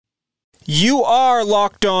You are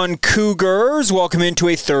Locked On Cougars. Welcome into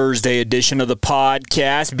a Thursday edition of the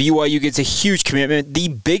podcast. BYU gets a huge commitment, the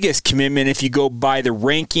biggest commitment if you go by the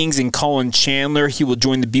rankings, in Collin Chandler. He will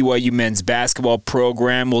join the BYU men's basketball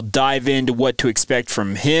program. We'll dive into what to expect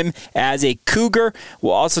from him as a Cougar.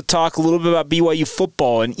 We'll also talk a little bit about BYU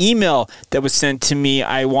football. An email that was sent to me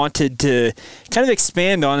I wanted to kind of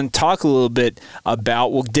expand on and talk a little bit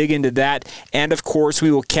about. We'll dig into that. And, of course,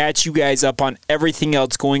 we will catch you guys up on everything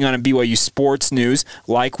else going on in BYU sports news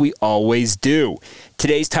like we always do.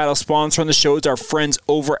 Today's title sponsor on the show is our friends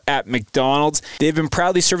over at McDonald's. They've been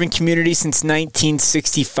proudly serving community since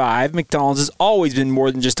 1965. McDonald's has always been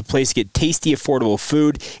more than just a place to get tasty, affordable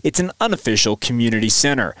food. It's an unofficial community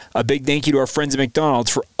center. A big thank you to our friends at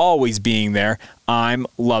McDonald's for always being there. I'm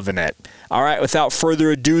loving it. All right, without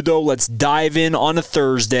further ado, though, let's dive in on a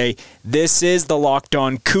Thursday. This is the Locked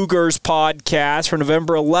On Cougars podcast for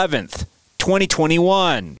November 11th,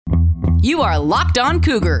 2021. You are Locked On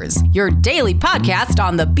Cougars, your daily podcast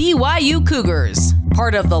on the BYU Cougars,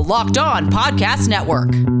 part of the Locked On Podcast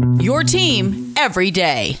Network. Your team every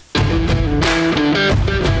day.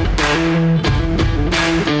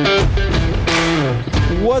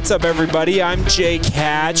 What's up, everybody? I'm Jake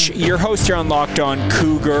Hatch, your host here on Locked On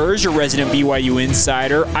Cougars, your resident BYU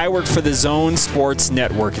insider. I work for the Zone Sports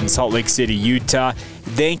Network in Salt Lake City, Utah.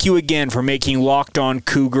 Thank you again for making Locked On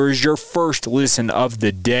Cougars your first listen of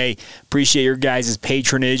the day. Appreciate your guys'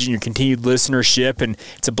 patronage and your continued listenership, and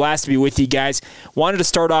it's a blast to be with you guys. Wanted to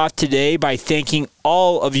start off today by thanking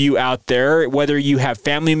all of you out there, whether you have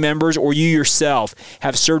family members or you yourself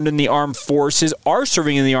have served in the armed forces, are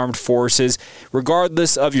serving in the armed forces,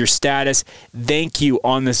 regardless of your status. Thank you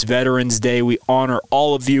on this Veterans Day. We honor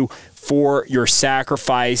all of you for your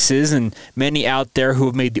sacrifices, and many out there who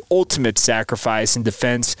have made the ultimate sacrifice in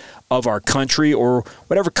defense of our country or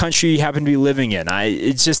whatever country you happen to be living in.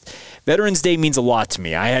 It's just, Veterans Day means a lot to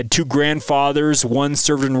me. I had two grandfathers. One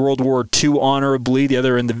served in World War II honorably, the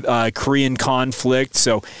other in the Korean conflict.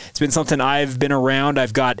 So it's been something I've been around.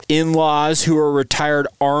 I've got in-laws who are retired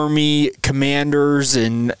Army commanders,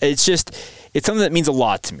 and it's something that means a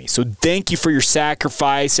lot to me. So thank you for your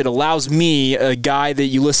sacrifice. It allows me, a guy that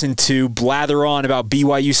you listen to blather on about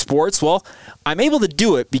BYU sports, well, I'm able to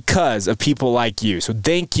do it because of people like you. So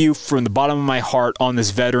thank you from the bottom of my heart on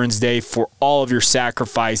this Veterans Day for all of your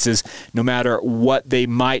sacrifices, no matter what they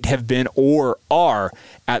might have been or are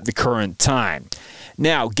at the current time.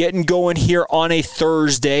 Now, getting going here on a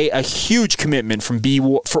Thursday, a huge commitment for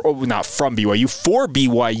BYU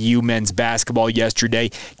men's basketball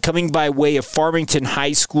yesterday, coming by way of Farmington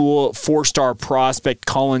High School four-star prospect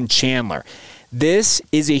Collin Chandler. This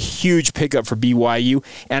is a huge pickup for BYU,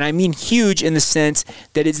 and I mean huge in the sense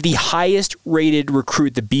that it's the highest-rated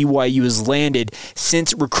recruit that BYU has landed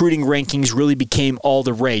since recruiting rankings really became all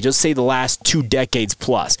the rage. Let's say the last 2 decades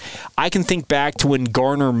plus. I can think back to when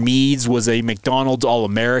Garner Meads was a McDonald's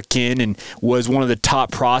All-American and was one of the top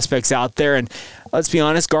prospects out there, and let's be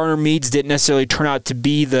honest, Garner Meads didn't necessarily turn out to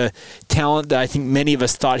be the talent that I think many of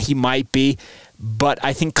us thought he might be, but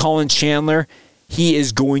I think Collin Chandler, he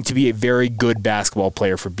is going to be a very good basketball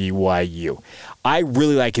player for BYU. I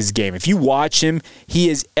really like his game. If you watch him, he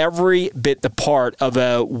is every bit the part of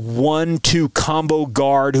a 1-2 combo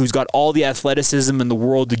guard who's got all the athleticism in the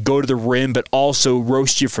world to go to the rim, but also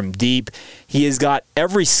roast you from deep. He has got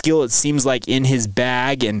every skill, it seems like, in his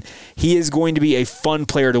bag, and he is going to be a fun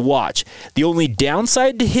player to watch. The only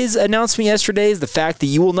downside to his announcement yesterday is the fact that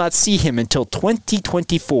you will not see him until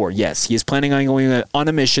 2024. Yes, he is planning on going on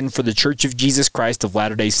a mission for the Church of Jesus Christ of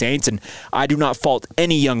Latter-day Saints, and I do not fault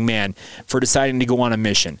any young man for deciding to go on a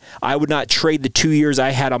mission. I would not trade the 2 years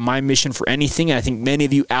I had on my mission for anything, and I think many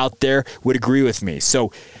of you out there would agree with me.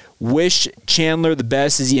 So wish Chandler the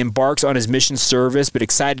best as he embarks on his mission service, but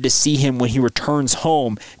excited to see him when he returns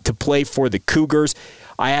home to play for the Cougars.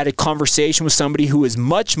 I had a conversation with somebody who is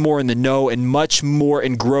much more in the know and much more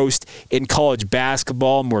engrossed in college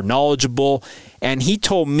basketball, more knowledgeable, and he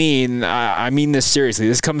told me, and I mean this seriously,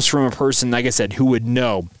 this comes from a person, like I said, who would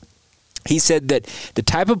know. He said that the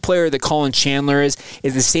type of player that Collin Chandler is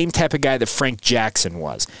the same type of guy that Frank Jackson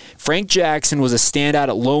was. Frank Jackson was a standout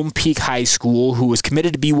at Lone Peak High School who was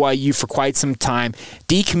committed to BYU for quite some time,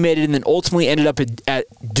 decommitted, and then ultimately ended up at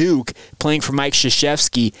Duke playing for Mike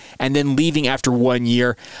Krzyzewski and then leaving after 1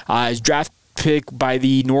 year. His draft pick by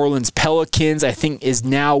the New Orleans Pelicans. I think is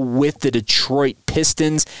now with the Detroit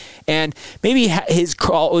Pistons. And maybe his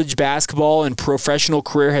college basketball and professional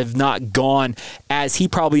career have not gone as he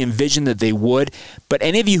probably envisioned that they would. But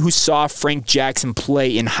any of you who saw Frank Jackson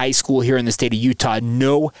play in high school here in the state of Utah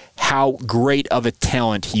know how great of a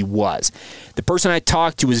talent he was. The person I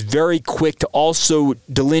talked to was very quick to also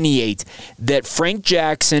delineate that Frank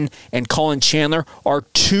Jackson and Collin Chandler are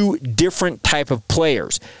two different type of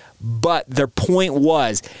players. But their point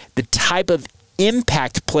was the type of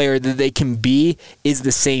impact player that they can be is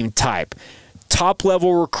the same type.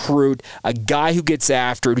 Top-level recruit, a guy who gets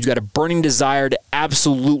after it, who's got a burning desire to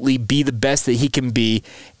absolutely be the best that he can be.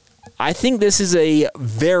 I think this is a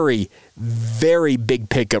very, very big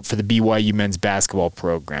pickup for the BYU men's basketball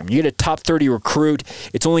program. You get a top 30 recruit.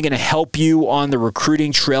 It's only going to help you on the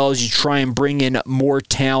recruiting trail as you try and bring in more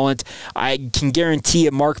talent. I can guarantee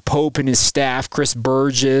you Mark Pope and his staff, Chris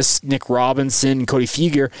Burgess, Nick Robinson, and Cody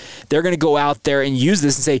Fuger, they're going to go out there and use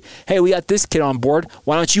this and say, hey, we got this kid on board.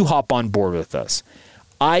 Why don't you hop on board with us?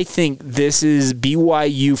 I think this is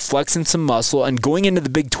BYU flexing some muscle, and going into the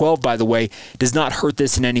Big 12, by the way, does not hurt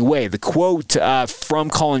this in any way. The quote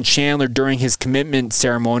from Collin Chandler during his commitment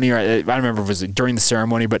ceremony, or I don't remember if it was during the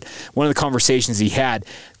ceremony, but one of the conversations he had,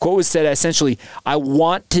 the quote was said essentially, I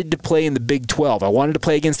wanted to play in the Big 12. I wanted to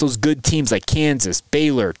play against those good teams like Kansas,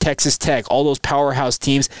 Baylor, Texas Tech, all those powerhouse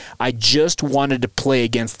teams. I just wanted to play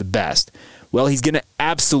against the best. Well, he's going to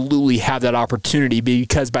absolutely have that opportunity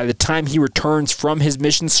because by the time he returns from his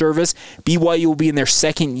mission service, BYU will be in their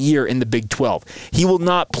second year in the Big 12. He will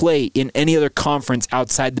not play in any other conference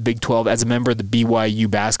outside the Big 12 as a member of the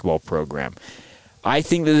BYU basketball program. I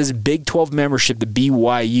think that this Big 12 membership that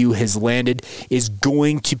BYU has landed is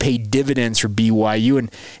going to pay dividends for BYU,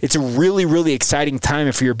 and it's a really, really exciting time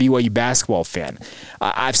if you're a BYU basketball fan.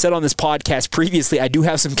 I've said on this podcast previously, I do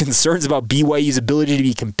have some concerns about BYU's ability to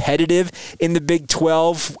be competitive in the Big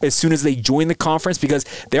 12 as soon as they join the conference because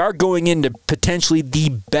they are going into potentially the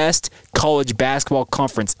best college basketball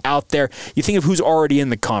conference out there. You think of who's already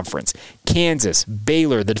in the conference. Kansas,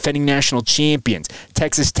 Baylor, the defending national champions.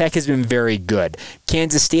 Texas Tech has been very good.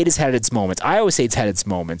 Kansas State has had its moments. Iowa State's had its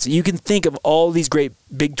moments. You can think of all these great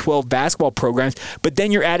Big 12 basketball programs, but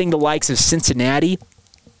then you're adding the likes of Cincinnati.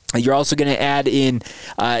 You're also going to add in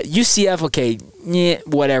UCF, okay,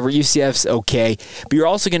 whatever, UCF's okay. But you're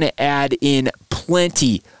also going to add in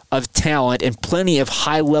plenty of talent and plenty of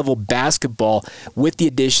high-level basketball with the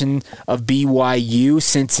addition of BYU,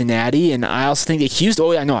 Cincinnati, and I also think that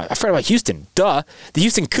Houston, I forgot about Houston. Duh. The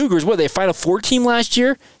Houston Cougars, what, they Final Four team last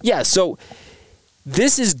year? Yeah, so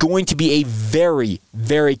this is going to be a very,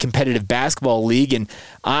 very competitive basketball league, and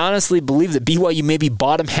I honestly believe that BYU may be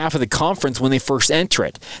bottom half of the conference when they first enter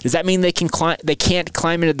it. Does that mean they can't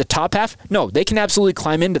climb into the top half? No, they can absolutely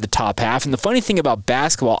climb into the top half, and the funny thing about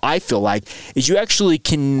basketball, I feel like, is you actually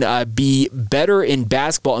can be better in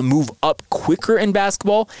basketball and move up quicker in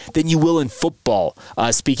basketball than you will in football,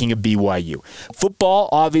 speaking of BYU. Football,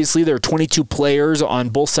 obviously, there are 22 players on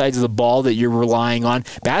both sides of the ball that you're relying on.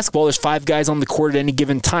 Basketball, there's 5 guys on the court at any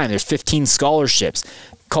given time. There's 15 scholarships.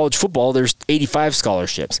 College football, there's 85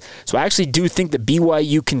 scholarships. So I actually do think that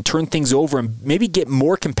BYU can turn things over and maybe get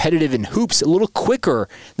more competitive in hoops a little quicker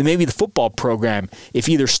than maybe the football program if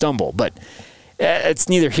either stumble. But it's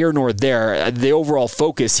neither here nor there. The overall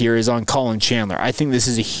focus here is on Collin Chandler. I think this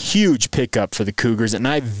is a huge pickup for the Cougars, and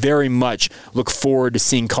I very much look forward to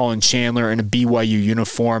seeing Collin Chandler in a BYU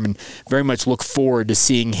uniform and very much look forward to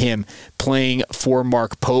seeing him playing for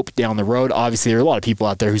Mark Pope down the road. Obviously, there are a lot of people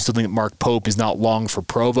out there who still think that Mark Pope is not long for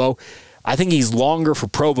Provo. I think he's longer for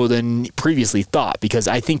Provo than previously thought because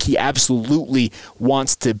I think he absolutely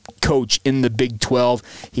wants to coach in the Big 12.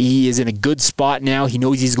 He is in a good spot now. He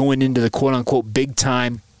knows he's going into the quote-unquote big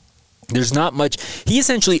time. There's not much. He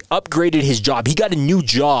essentially upgraded his job. He got a new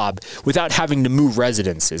job without having to move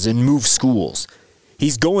residences and move schools.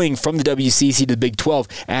 He's going from the WCC to the Big 12,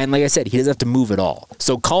 and like I said, he doesn't have to move at all.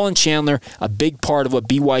 So Collin Chandler, a big part of what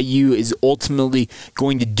BYU is ultimately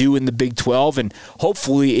going to do in the Big 12, and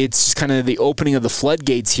hopefully it's just kind of the opening of the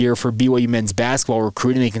floodgates here for BYU men's basketball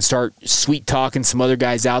recruiting. They can start sweet-talking some other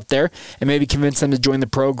guys out there and maybe convince them to join the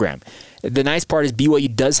program. The nice part is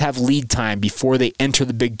BYU does have lead time before they enter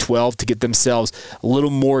the Big 12 to get themselves a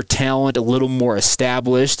little more talent, a little more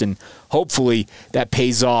established, and hopefully that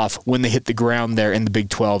pays off when they hit the ground there in the Big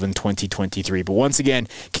 12 in 2023. But once again,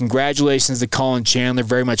 congratulations to Collin Chandler.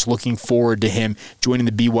 Very much looking forward to him joining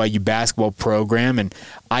the BYU basketball program, and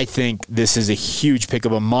I think this is a huge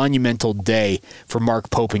pickup, a monumental day for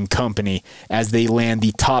Mark Pope and company as they land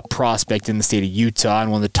the top prospect in the state of Utah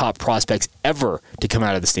and one of the top prospects ever to come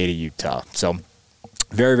out of the state of Utah. So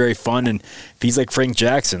Very, very fun. And if he's like Frank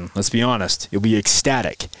Jackson, let's be honest, you'll be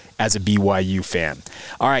ecstatic as a BYU fan.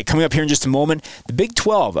 All right, coming up here in just a moment, the Big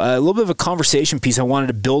 12, a little bit of a conversation piece I wanted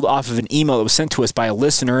to build off of an email that was sent to us by a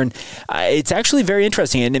listener, and it's actually very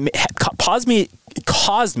interesting, and it caused me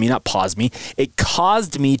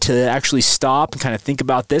to actually stop and kind of think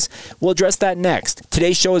about this. We'll address that next.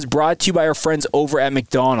 Today's show is brought to you by our friends over at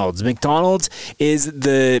McDonald's. McDonald's is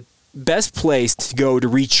the best place to go to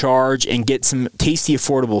recharge and get some tasty,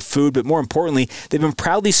 affordable food, but more importantly, they've been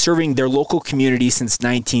proudly serving their local community since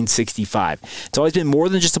 1965. It's always been more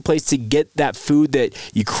than just a place to get that food that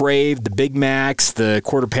you crave, the Big Macs, the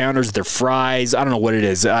Quarter Pounders, their fries. I don't know what it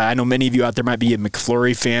is. I know many of you out there might be a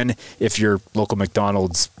McFlurry fan if your local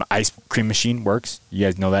McDonald's ice cream machine works. You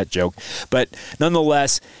guys know that joke. But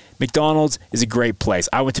nonetheless, McDonald's is a great place.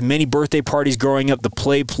 I went to many birthday parties growing up. The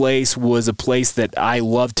Play Place was a place that I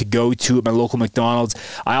loved to go to at my local McDonald's.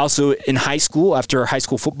 I also, in high school, after high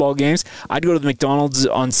school football games, I'd go to the McDonald's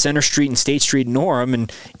on Center Street and State Street in Orem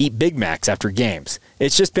and eat Big Macs after games.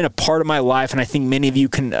 It's just been a part of my life, and I think many of you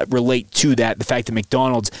can relate to that, the fact that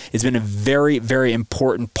McDonald's has been a very, very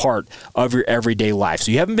important part of your everyday life.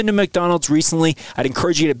 So you haven't been to McDonald's recently, I'd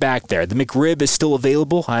encourage you to get back there. The McRib is still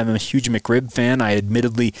available. I'm a huge McRib fan. I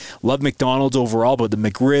admittedly love McDonald's overall, but the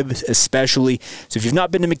McRib especially. So if you've not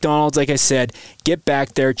been to McDonald's, like I said, get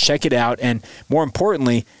back there, check it out, and more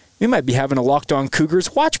importantly, we might be having a Locked On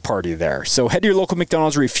Cougars watch party there. So head to your local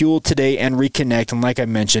McDonald's, refuel today, and reconnect. And like I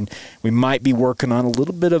mentioned, we might be working on a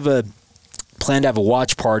little bit of a plan to have a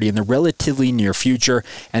watch party in the relatively near future.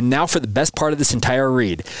 And now for the best part of this entire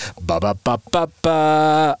read.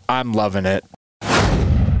 Ba-ba-ba-ba-ba. I'm loving it.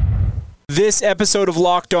 This episode of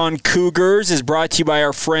Locked On Cougars is brought to you by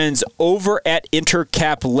our friends over at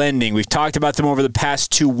Intercap Lending. We've talked about them over the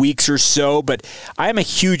past 2 weeks or so, but I am a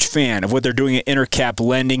huge fan of what they're doing at Intercap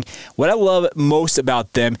Lending. What I love most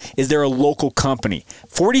about them is they're a local company.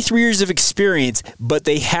 43 years of experience, but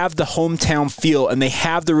they have the hometown feel, and they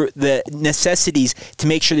have the necessities to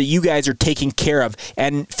make sure that you guys are taken care of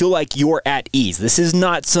and feel like you're at ease. This is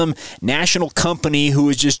not some national company who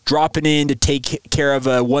is just dropping in to take care of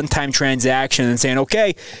a one-time transaction and saying,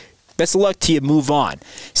 okay, best of luck to you, move on.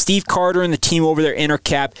 Steve Carter and the team over there,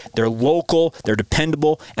 Intercap, they're local, they're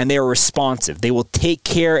dependable, and they are responsive. They will take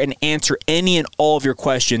care and answer any and all of your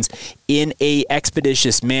questions in a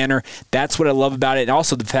expeditious manner. That's what I love about it. And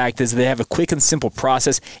also the fact is they have a quick and simple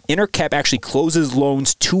process. Intercap actually closes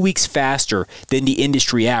loans 2 weeks faster than the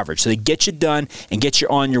industry average. So they get you done and get you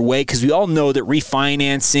on your way, because we all know that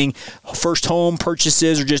refinancing, first home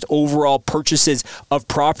purchases, or just overall purchases of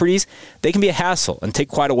properties, they can be a hassle and take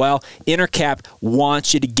quite a while. Intercap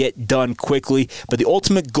wants you to get done quickly, but the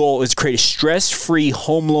ultimate goal is to create a stress-free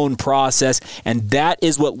home loan process, and that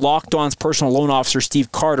is what Locked On's personal loan officer,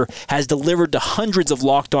 Steve Carter, has delivered to hundreds of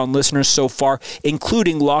Locked On listeners so far,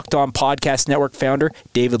 including Locked On Podcast Network founder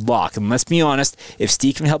David Locke. And let's be honest, if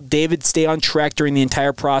Steve can help David stay on track during the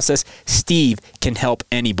entire process, Steve can help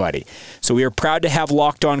anybody. So we are proud to have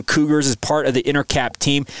Locked On Cougars as part of the Intercap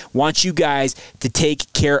team. Want you guys to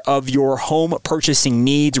take care of your home purchasing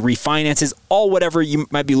needs, refinances, all whatever you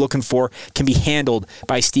might be looking for can be handled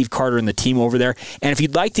by Steve Carter and the team over there. And if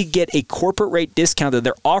you'd like to get a corporate rate discount that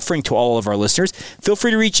they're offering to all of our listeners, feel free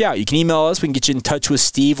to reach out. You can email us. We can get you in touch with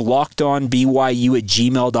Steve,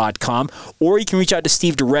 lockedonbyu@gmail.com, or you can reach out to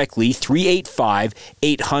Steve directly,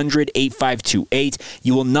 385-800-8528.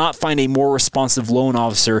 You will not find a more responsive loan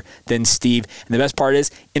officer than Steve. And the best part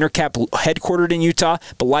is, Intercap headquartered in Utah,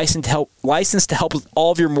 but licensed to help with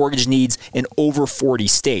all of your mortgage needs in over 40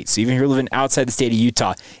 states. So even if you're living outside the state of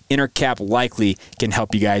Utah, Intercap likely can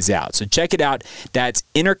help you guys out. So check it out. That's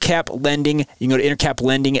Intercap Lending. You can go to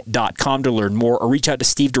intercaplending.com to learn more, or reach out to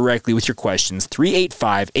Steve directly with your questions,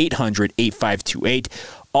 385-800-8528.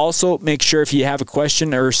 Also, make sure if you have a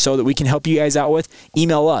question or so that we can help you guys out with,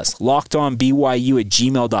 email us,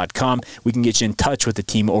 lockedonbyu@gmail.com. We can get you in touch with the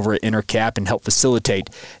team over at Intercap and help facilitate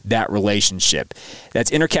that relationship.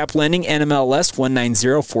 That's Intercap Lending, NMLS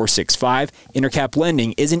 190465. Intercap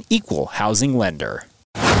Lending is an equal housing lender.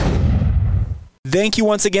 Thank you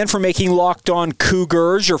once again for making Locked On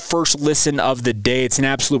Cougars your first listen of the day. It's an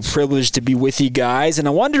absolute privilege to be with you guys. And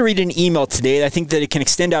I wanted to read an email today. I think that it can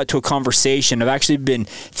extend out to a conversation I've actually been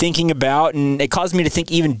thinking about, and it caused me to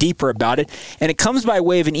think even deeper about it. And it comes by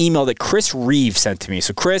way of an email that Chris Reeve sent to me.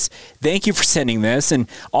 So Chris, thank you for sending this, and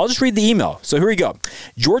I'll just read the email. So here we go.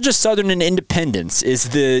 Georgia Southern and Independence is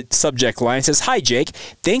the subject line. It says, "Hi Jake,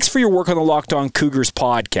 thanks for your work on the Locked On Cougars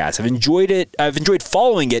podcast. I've enjoyed it. I've enjoyed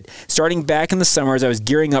following it starting back in the summer as I was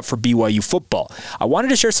gearing up for BYU football. I wanted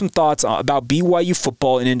to share some thoughts about BYU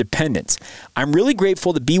football and independence. I'm really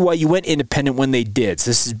grateful that BYU went independent when they did.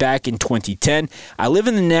 So this is back in 2010. I live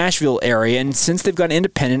in the Nashville area, and since they've gone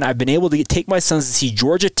independent, I've been able to take my sons to see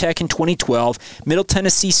Georgia Tech in 2012, Middle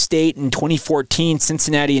Tennessee State in 2014,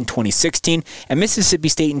 Cincinnati in 2016, and Mississippi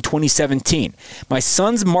State in 2017. My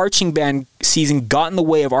son's marching band season got in the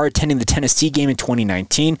way of our attending the Tennessee game in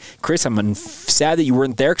 2019. Chris, I'm sad that you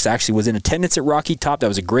weren't there because I actually was in attendance at Rocky Top. That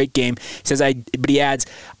was a great game. But he adds,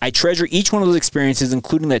 I treasure each one of those experiences,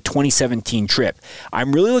 including that 2017 trip.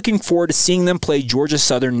 I'm really looking forward to seeing them play Georgia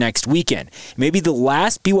Southern next weekend. Maybe the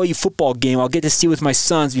last BYU football game I'll get to see with my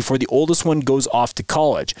sons before the oldest one goes off to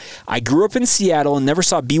college. I grew up in Seattle and never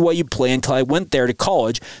saw BYU play until I went there to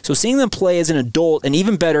college, so seeing them play as an adult and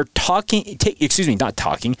even better,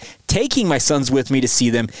 taking my sons with me to see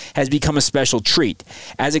them has become a special treat.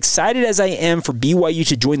 As excited as I am for BYU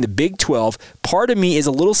to join the Big 12, part of me is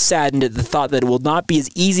a little saddened at the thought that it will not be as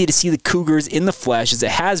easy to see the Cougars in the flesh as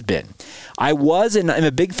it has been. I was and I'm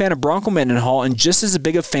a big fan of Bronco Mendenhall and just as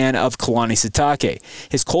big a fan of Kalani Sitake.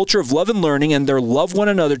 His culture of love and learning and their love one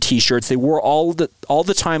another t-shirts they wore all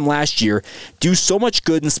the time last year do so much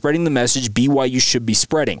good in spreading the message BYU should be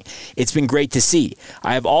spreading. It's been great to see.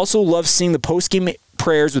 I have also loved seeing the post-game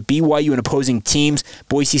prayers with BYU and opposing teams,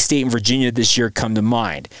 Boise State and Virginia this year come to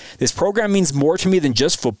mind. This program means more to me than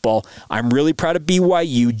just football. I'm really proud of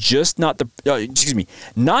BYU,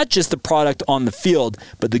 not just the product on the field,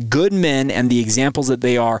 but the good men and the examples that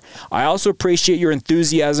they are. I also appreciate your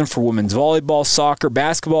enthusiasm for women's volleyball, soccer,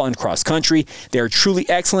 basketball, and cross country. They are truly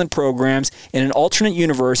excellent programs. In an alternate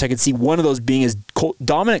universe, I could see one of those being as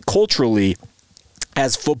dominant culturally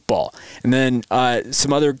as football. And then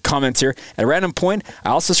some other comments here. At a random point, I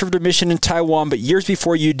also served a mission in Taiwan, but years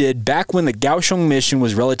before you did, back when the Kaohsiung mission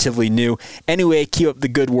was relatively new. Anyway, keep up the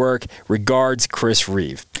good work. Regards, Chris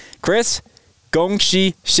Reeve. Chris,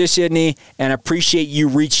 gongxi, shishie ni, and appreciate you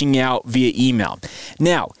reaching out via email.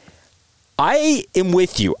 Now, I am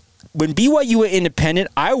with you. When BYU went independent,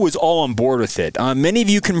 I was all on board with it. Many of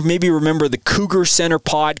you can maybe remember the Cougar Center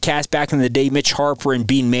podcast back in the day, Mitch Harper and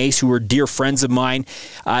Bean Mace, who were dear friends of mine.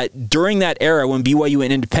 During that era, when BYU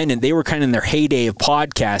went independent, they were kind of in their heyday of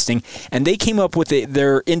podcasting, and they came up with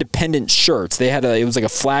their independent shirts. It was like a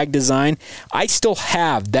flag design. I still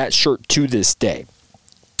have that shirt to this day.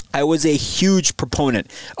 I was a huge proponent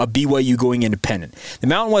of BYU going independent. The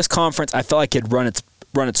Mountain West Conference, I felt like it had run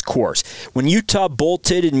its course. When Utah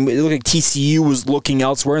bolted and it looked like TCU was looking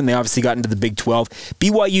elsewhere, and they obviously got into the Big 12,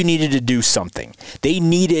 BYU needed to do something. They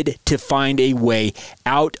needed to find a way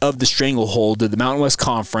out of the stranglehold that the Mountain West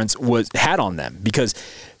Conference had on them, because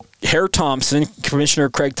Herr Thompson, Commissioner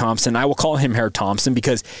Craig Thompson, I will call him Herr Thompson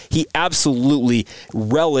because he absolutely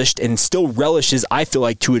relished and still relishes, I feel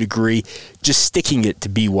like to a degree, just sticking it to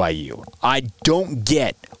BYU. I don't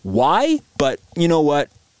get why, but you know what?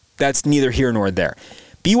 That's neither here nor there.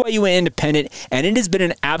 BYU went independent, and it has been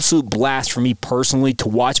an absolute blast for me personally to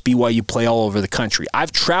watch BYU play all over the country.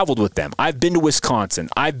 I've traveled with them. I've been to Wisconsin.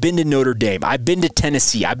 I've been to Notre Dame. I've been to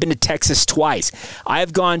Tennessee. I've been to Texas twice. I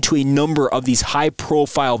have gone to a number of these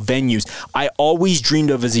high-profile venues I always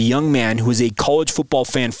dreamed of as a young man who is a college football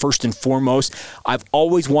fan first and foremost. I've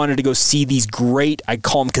always wanted to go see these great, I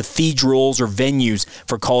call them cathedrals or venues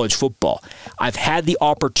for college football. I've had the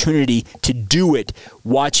opportunity to do it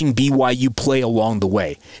watching BYU play along the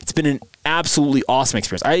way. It's been an absolutely awesome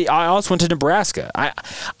experience. I also went to Nebraska.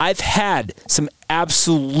 I've had some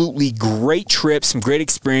absolutely great trips, some great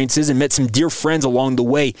experiences, and met some dear friends along the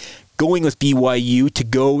way going with BYU to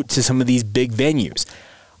go to some of these big venues.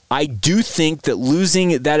 I do think that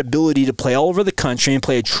losing that ability to play all over the country and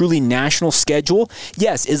play a truly national schedule,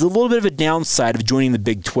 yes, is a little bit of a downside of joining the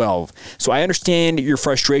Big 12. So I understand your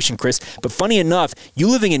frustration, Chris, but funny enough, you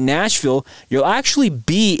living in Nashville, you'll actually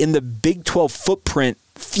be in the Big 12 footprint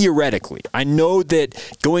theoretically. I know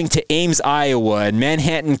that going to Ames, Iowa, and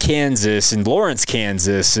Manhattan, Kansas, and Lawrence,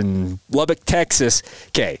 Kansas, and Lubbock, Texas,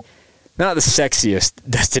 okay, not the sexiest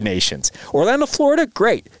destinations. Orlando, Florida,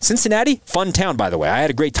 great. Cincinnati, fun town, by the way. I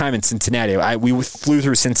had a great time in Cincinnati. We flew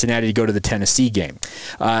through Cincinnati to go to the Tennessee game.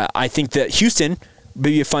 I think that Houston would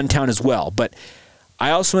be a fun town as well. But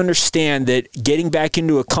I also understand that getting back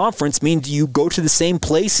into a conference means you go to the same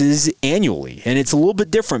places annually. And it's a little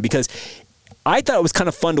bit different because I thought it was kind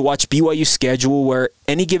of fun to watch BYU's schedule where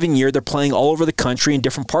any given year they're playing all over the country in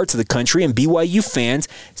different parts of the country, and BYU fans,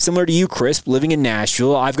 similar to you, Chris, living in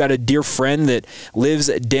Nashville, I've got a dear friend that lives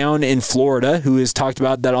down in Florida who has talked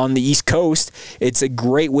about that on the East Coast. It's a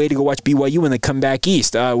great way to go watch BYU when they come back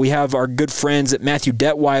east. We have our good friends at Matthew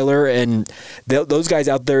Detweiler and those guys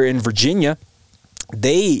out there in Virginia.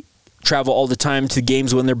 They travel all the time to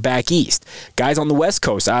games when they're back east. Guys on the West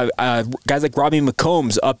Coast, guys like Robbie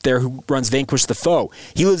McCombs up there who runs Vanquish the Foe.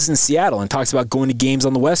 He lives in Seattle and talks about going to games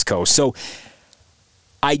on the West Coast. So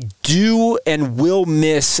I do and will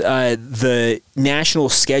miss the national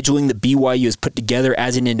scheduling that BYU has put together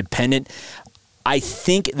as an independent. I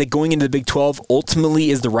think that going into the Big 12 ultimately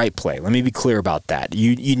is the right play. Let me be clear about that.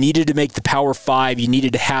 You needed to make the Power 5. You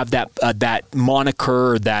needed to have that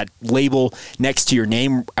moniker or that label next to your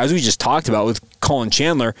name. As we just talked about with Collin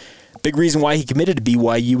Chandler, big reason why he committed to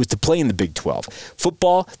BYU was to play in the Big 12.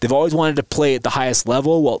 Football, they've always wanted to play at the highest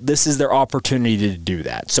level. Well, this is their opportunity to do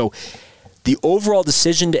that. So the overall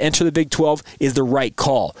decision to enter the Big 12 is the right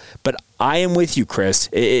call. But I am with you, Chris.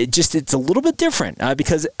 It's a little bit different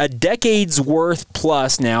because a decade's worth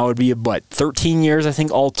plus now would be 13 years, I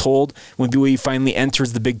think, all told, when BYU finally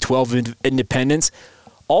enters the Big 12 independence.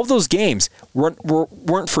 All of those games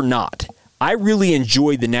weren't for naught. I really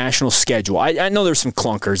enjoyed the national schedule. I know there's some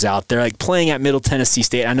clunkers out there, like playing at Middle Tennessee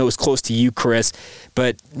State. I know it was close to you, Chris,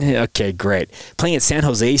 but okay, great. Playing at San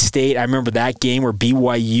Jose State, I remember that game where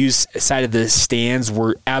BYU's side of the stands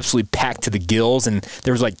were absolutely packed to the gills, and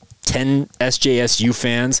there was like 10 SJSU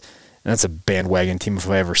fans. That's a bandwagon team if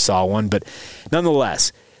I ever saw one, but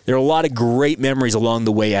nonetheless, there are a lot of great memories along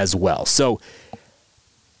the way as well. So,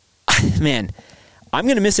 man, I'm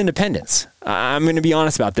going to miss independence. I'm going to be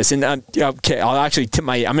honest about this. And okay, I'm going to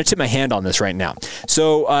tip my hand on this right now.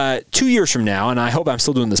 So 2 years from now, and I hope I'm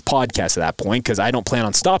still doing this podcast at that point because I don't plan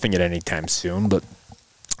on stopping it anytime soon, but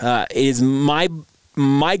it is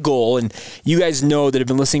my goal, and you guys know that have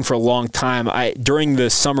been listening for a long time, during the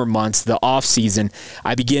summer months, the off season,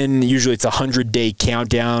 I begin, usually it's 100-day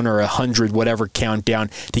countdown or 100 whatever countdown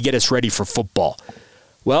to get us ready for football.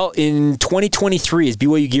 Well, in 2023, as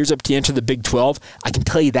BYU gears up to enter the Big 12, I can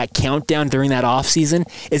tell you that countdown during that offseason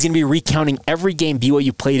is going to be recounting every game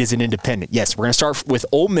BYU played as an independent. Yes, we're going to start with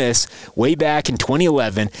Ole Miss way back in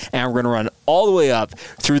 2011, and we're going to run all the way up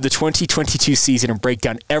through the 2022 season and break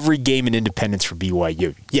down every game in independence for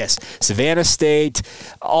BYU. Yes, Savannah State,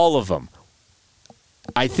 all of them.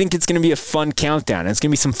 I think it's going to be a fun countdown. It's going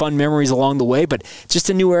to be some fun memories along the way, but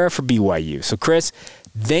just a new era for BYU. So, Chris,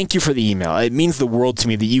 thank you for the email. It means the world to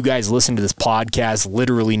me that you guys listen to this podcast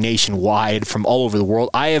literally nationwide from all over the world.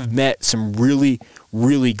 I have met some really,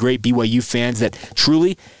 really great BYU fans that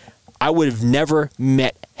truly I would have never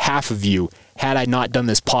met half of you had I not done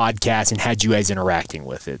this podcast and had you guys interacting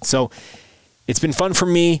with it. So it's been fun for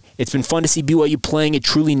me. It's been fun to see BYU playing a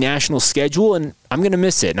truly national schedule, and I'm going to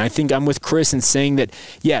miss it. And I think I'm with Chris in saying that,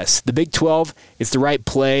 yes, the Big 12, it's the right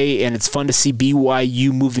play, and it's fun to see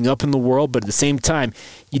BYU moving up in the world, but at the same time,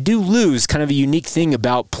 you do lose kind of a unique thing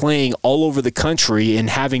about playing all over the country and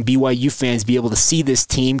having BYU fans be able to see this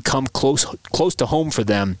team come close to home for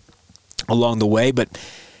them along the way. But,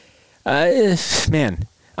 man,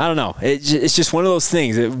 I don't know. It's just one of those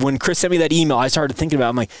things. When Chris sent me that email, I started thinking about it.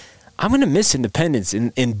 I'm like, I'm going to miss independence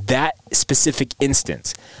in that specific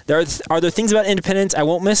instance. Are there things about independence I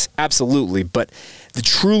won't miss? Absolutely. But the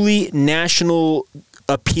truly national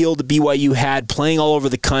appeal that BYU had, playing all over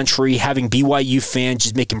the country, having BYU fans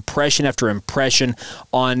just make impression after impression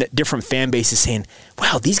on different fan bases saying,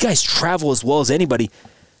 wow, these guys travel as well as anybody.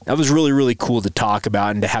 That was really, really cool to talk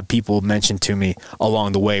about and to have people mention to me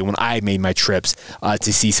along the way when I made my trips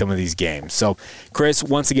to see some of these games. So, Chris,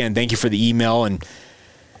 once again, thank you for the email. And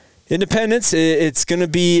independence, it's going to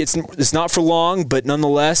be, it's not for long, but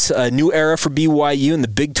nonetheless, a new era for BYU, and the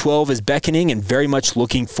Big 12 is beckoning, and very much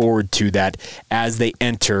looking forward to that as they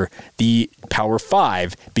enter the Power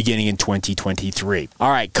 5 beginning in 2023. All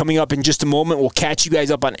right, coming up in just a moment, we'll catch you guys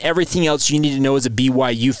up on everything else you need to know as a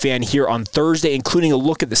BYU fan here on Thursday, including a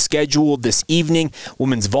look at the schedule this evening.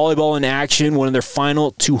 Women's volleyball in action, one of their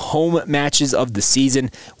final 2 home matches of the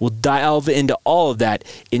season. We'll delve into all of that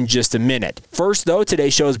in just a minute. First, though,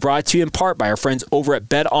 today's show is brought to you in part by our friends over at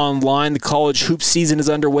Bet Online. The college hoops season is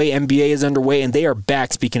underway, NBA is underway, and they are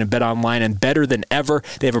back, speaking of Bet Online, and better than ever.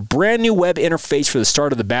 They have a brand new web interface for the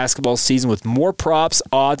start of the basketball season with more props,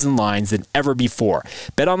 odds, and lines than ever before.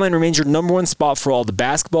 Bet Online remains your number one spot for all the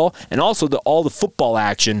basketball and also all the football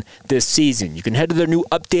action this season. You can head to their new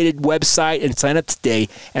updated website and sign up today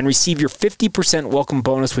and receive your 50% welcome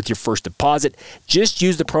bonus with your first deposit. Just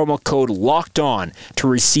use the promo code LOCKEDON to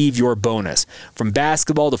receive your bonus. From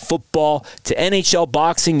basketball to football to NHL,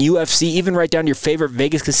 boxing, UFC, even right down to your favorite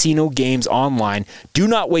Vegas casino games online. Do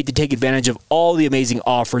not wait to take advantage of all the amazing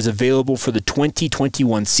offers available for the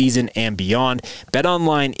 2021 season and beyond.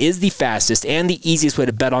 BetOnline is the fastest and the easiest way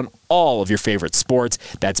to bet on all of your favorite sports.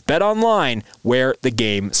 That's BetOnline, where the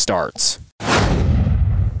game starts.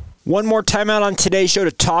 One more time out on today's show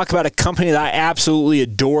to talk about a company that I absolutely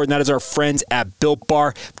adore, and that is our friends at Built Bar.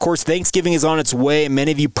 Of course, Thanksgiving is on its way, and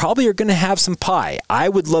many of you probably are going to have some pie. I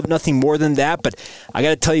would love nothing more than that, but I got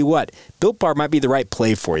to tell you what, Built Bar might be the right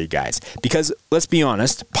play for you guys. Because, let's be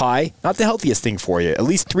honest, pie, not the healthiest thing for you. At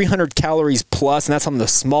least 300 calories plus, and that's on the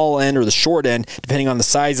small end or the short end, depending on the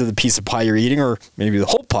size of the piece of pie you're eating, or maybe the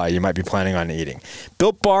whole pie you might be planning on eating.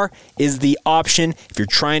 Built Bar is the option if you're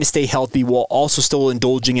trying to stay healthy while also still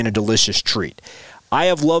indulging in a delicious treat. I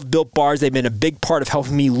have loved Built Bars. They've been a big part of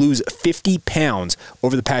helping me lose 50 pounds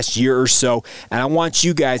over the past year or so, and I want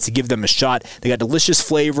you guys to give them a shot. They got delicious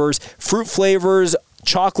flavors, fruit flavors,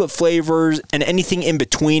 chocolate flavors, and anything in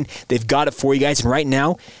between. They've got it for you guys. And right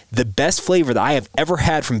now, the best flavor that I have ever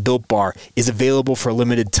had from Built Bar is available for a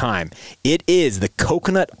limited time. It is the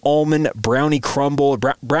coconut almond brownie crumble,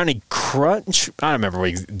 brownie crunch. I don't remember the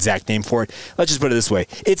exact name for it. Let's just put it this way.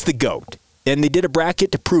 It's the GOAT. And they did a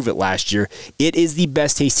bracket to prove it last year. It is the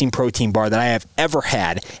best tasting protein bar that I have ever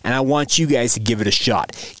had, and I want you guys to give it a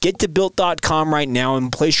shot. Get to Built.com right now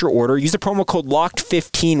and place your order. Use the promo code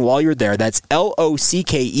LOCKED15 while you're there. That's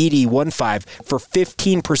LOCKED15 for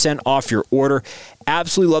 15% off your order.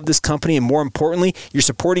 Absolutely love this company, and more importantly, you're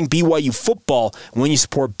supporting BYU football when you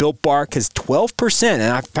support Built Bar, because 12%, and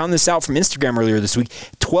I found this out from Instagram earlier this week,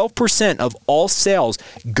 12% of all sales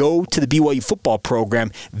go to the BYU football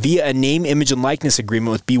program via a name, image, and likeness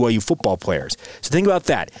agreement with BYU football players. So think about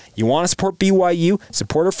that. You want to support BYU,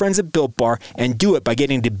 support our friends at Built Bar, and do it by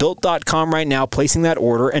getting to Built.com right now, placing that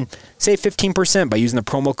order, and save 15% by using the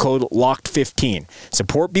promo code LOCKED15.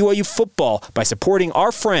 Support BYU football by supporting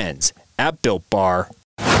our friends at Built Bar.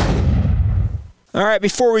 All right,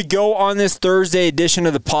 before we go on this Thursday edition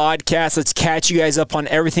of the podcast, let's catch you guys up on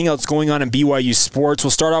everything else going on in BYU sports.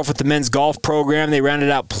 We'll start off with the men's golf program. They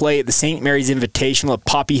rounded out play at the St. Mary's Invitational at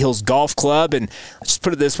Poppy Hills Golf Club, and let's just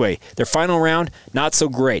put it this way. Their final round, not so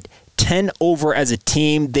great. 10 over as a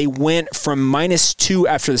team. They went from -2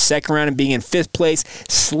 after the second round and being in 5th place,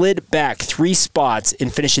 slid back 3 spots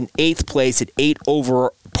and finished in 8th place at 8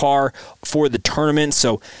 over par for the tournament.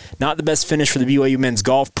 So not the best finish for the BYU men's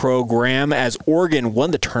golf program, as Oregon won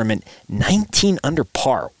the tournament 19 under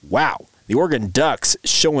par. Wow. The Oregon Ducks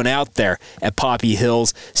showing out there at Poppy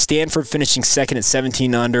Hills. Stanford finishing second at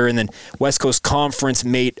 17 under, and then West Coast Conference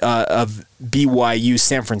mate of BYU,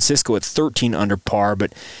 San Francisco at 13 under par,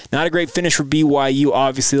 but not a great finish for BYU.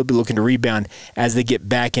 Obviously, they'll be looking to rebound as they get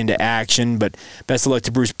back into action, but best of luck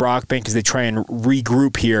to Bruce Brockbank as they try and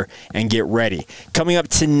regroup here and get ready. Coming up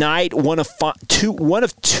tonight, one of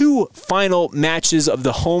two final matches of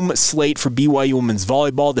the home slate for BYU women's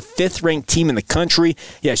volleyball, the 5th-ranked team in the country.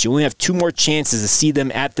 Yes, you only have 2 more chances to see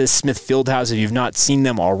them at this Smith Fieldhouse if you've not seen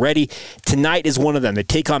them already. Tonight is one of them. They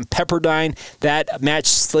take on Pepperdine. That match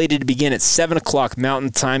slated to begin at 7 o'clock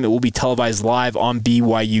Mountain Time. It will be televised live on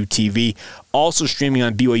BYU TV. Also streaming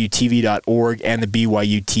on BYUtv.org and the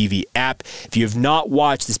BYU TV app. If you have not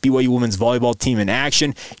watched this BYU women's volleyball team in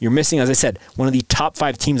action, you're missing, as I said, one of the top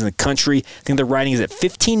 5 teams in the country. I think the rating is at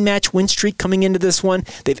 15-match win streak coming into this one.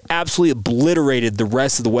 They've absolutely obliterated the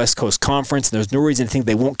rest of the West Coast Conference, and there's no reason to think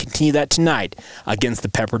they won't continue that tonight against the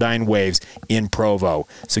Pepperdine Waves in Provo.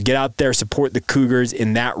 So get out there, support the Cougars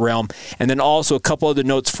in that realm. And then also a couple other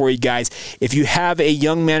notes for you guys. If you have a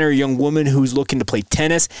young man or a young woman who's looking to play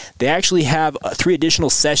tennis, they actually have 3 additional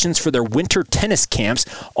sessions for their winter tennis camps.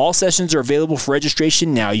 All sessions are available for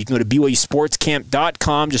registration now. You can go to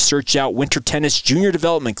BYUsportscamp.com. Just search out Winter Tennis Junior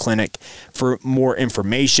Development Clinic for more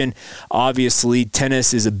information. Obviously,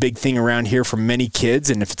 tennis is a big thing around here for many kids,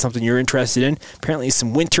 and if it's something you're interested in, apparently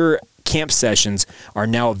some winter camp sessions are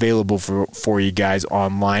now available for you guys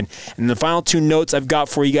online. And the final 2 notes I've got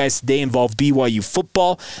for you guys today involve BYU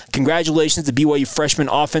football. Congratulations to BYU freshman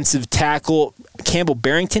offensive tackle Campbell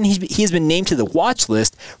Barrington. He has been named to the watch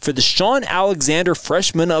list for the Sean Alexander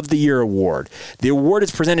Freshman of the Year Award. The award is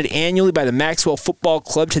presented annually by the Maxwell Football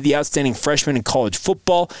Club to the outstanding freshman in college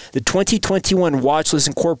football. The 2021 watch list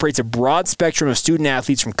incorporates a broad spectrum of student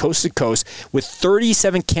athletes from coast to coast, with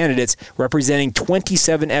 37 candidates representing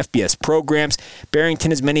 27 FBS programs.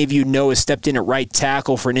 Barrington, as many of you know, has stepped in at right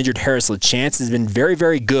tackle for an injured Harris LaChance. Has been very,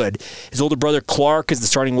 very good. His older brother Clark is the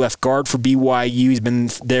starting left guard for BYU. He's been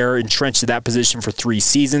there entrenched at that position for 3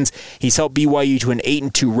 seasons. He's helped BYU to an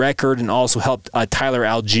 8-2 record and also helped Tyler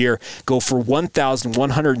Algier go for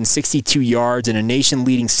 1,162 yards and a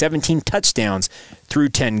nation-leading 17 touchdowns through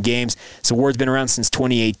 10 games. This award's been around since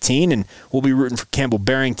 2018, and we'll be rooting for Campbell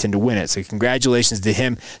Barrington to win it. So congratulations to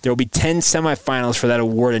him. There will be 10 semifinals for that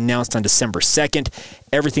award announced on December 2nd.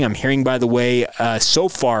 everything I'm hearing, by the way, so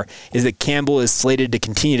far is that Campbell is slated to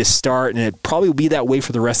continue to start, and it probably will be that way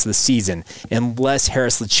for the rest of the season unless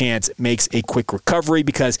Harris LaChance makes a quick recovery,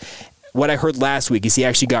 because what I heard last week is he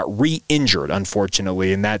actually got re-injured,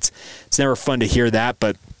 unfortunately, and it's never fun to hear that,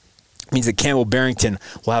 but means that Campbell Barrington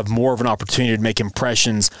will have more of an opportunity to make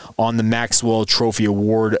impressions on the Maxwell Trophy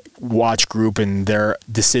Award watch group and their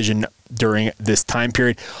decision during this time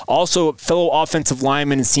period. Also, fellow offensive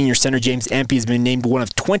lineman and senior center James Empey has been named one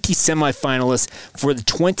of 20 semifinalists for the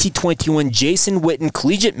 2021 Jason Witten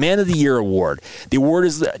Collegiate Man of the Year Award. The award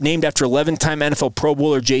is named after 11-time NFL Pro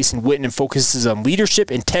Bowler Jason Witten and focuses on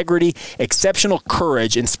leadership, integrity, exceptional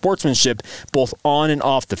courage, and sportsmanship both on and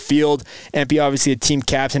off the field. Empey, obviously a team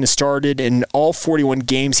captain, has started in all 41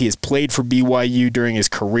 games he has played for BYU during his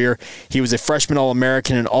career. He was a freshman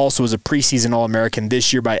All-American and also was a preseason All-American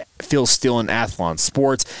this year by Phil Steele in Athlon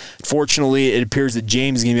Sports. Fortunately, it appears that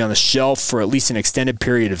James is going to be on the shelf for at least an extended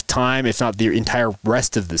period of time, if not the entire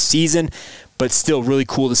rest of the season. But still really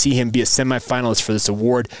cool to see him be a semifinalist for this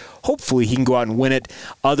award. Hopefully he can go out and win it.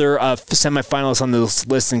 Other semifinalists on this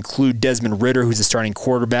list include Desmond Ridder, who's a starting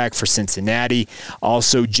quarterback for Cincinnati.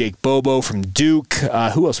 Also Jake Bobo from Duke.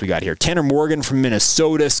 Who else we got here? Tanner Morgan from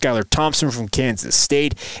Minnesota. Skylar Thompson from Kansas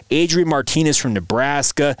State. Adrian Martinez from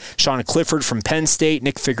Nebraska. Sean Clifford from Penn State.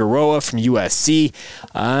 Nick Figueroa from USC.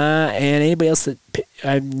 And anybody else that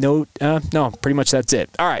I know? No, pretty much that's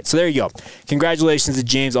it. All right, so there you go. Congratulations to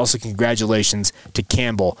James. Also congratulations to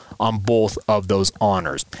Campbell on both of those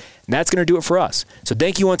honors. And that's going to do it for us. So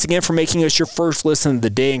thank you once again for making us your first listen of the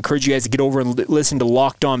day. I encourage you guys to get over and listen to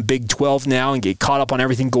Locked On Big 12 now and get caught up on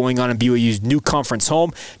everything going on in BYU's new conference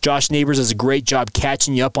home. Josh Neighbors does a great job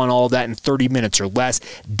catching you up on all of that in 30 minutes or less.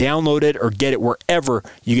 Download it or get it wherever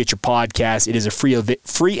you get your podcast. It is a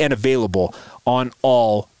free and available on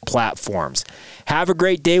all platforms. Have a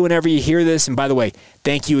great day whenever you hear this. And by the way,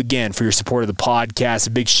 thank you again for your support of the podcast. A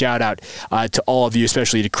big shout out to all of you,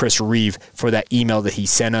 especially to Chris Reeve for that email that he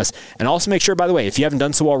sent us. And also make sure, by the way, if you haven't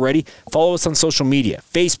done so already, follow us on social media,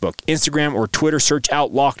 Facebook, Instagram, or Twitter. Search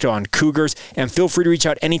out Locked On Cougars. And feel free to reach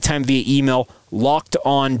out anytime via email.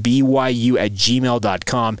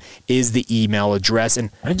 LockedOnBYU@gmail.com is the email address. And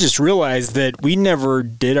I just realized that we never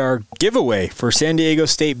did our giveaway for San Diego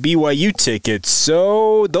State BYU tickets.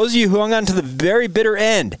 So those of you who hung on to the very bitter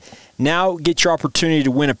end, now get your opportunity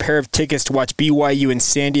to win a pair of tickets to watch BYU and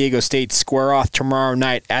San Diego State square off tomorrow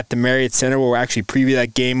night at the Marriott Center. We'll actually preview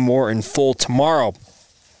that game more in full tomorrow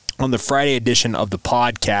on the Friday edition of the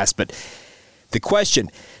podcast. But the question,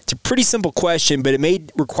 it's a pretty simple question, but it may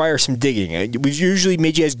require some digging. We've usually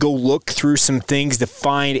made you guys go look through some things to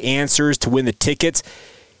find answers to win the tickets.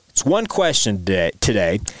 It's one question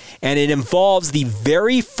today, and it involves the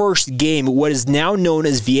very first game at what is now known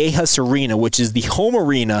as Viejas Arena, which is the home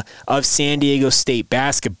arena of San Diego State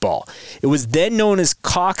basketball. It was then known as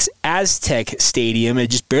Cox Aztec Stadium. It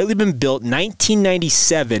had just barely been built.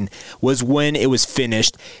 1997 was when it was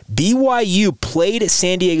finished. BYU played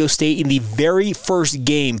San Diego State in the very first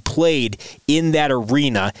game played in that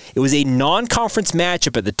arena. It was a non-conference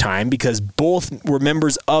matchup at the time because both were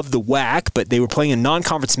members of the WAC, but they were playing a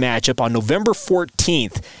non-conference matchup on November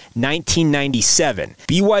 14th, 1997.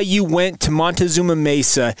 BYU went to Montezuma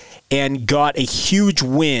Mesa and got a huge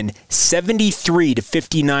win,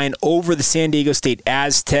 73-59 over the San Diego State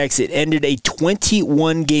Aztecs. It ended a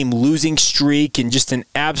 21-game losing streak and just an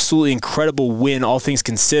absolutely incredible win, all things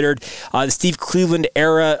considered. The Steve Cleveland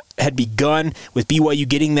era had begun with BYU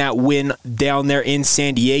getting that win down there in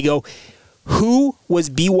San Diego. Who was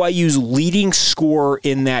BYU's leading scorer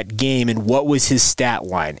in that game, and what was his stat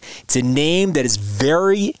line? It's a name that is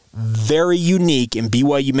very, very unique in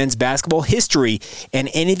BYU men's basketball history, and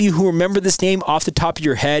any of you who remember this name off the top of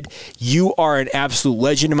your head, you are an absolute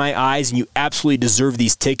legend in my eyes, and you absolutely deserve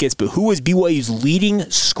these tickets. But who was BYU's leading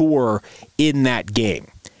scorer in that game?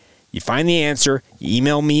 You find the answer, you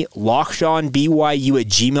email me,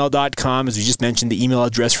 lockedonbyu@gmail.com, as we just mentioned, the email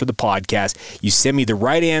address for the podcast. You send me the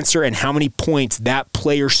right answer and how many points that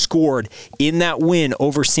player scored in that win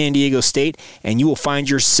over San Diego State, and you will find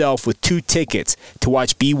yourself with 2 tickets to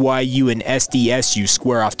watch BYU and SDSU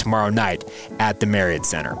square off tomorrow night at the Marriott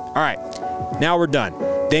Center. All right, now we're done.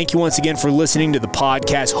 Thank you once again for listening to the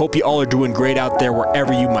podcast. Hope you all are doing great out there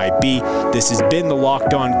wherever you might be. This has been the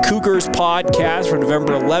Locked On Cougars podcast for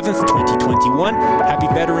November 11th, 2021. Happy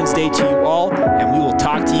Veterans Day to you all, and we will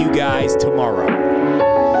talk to you guys tomorrow.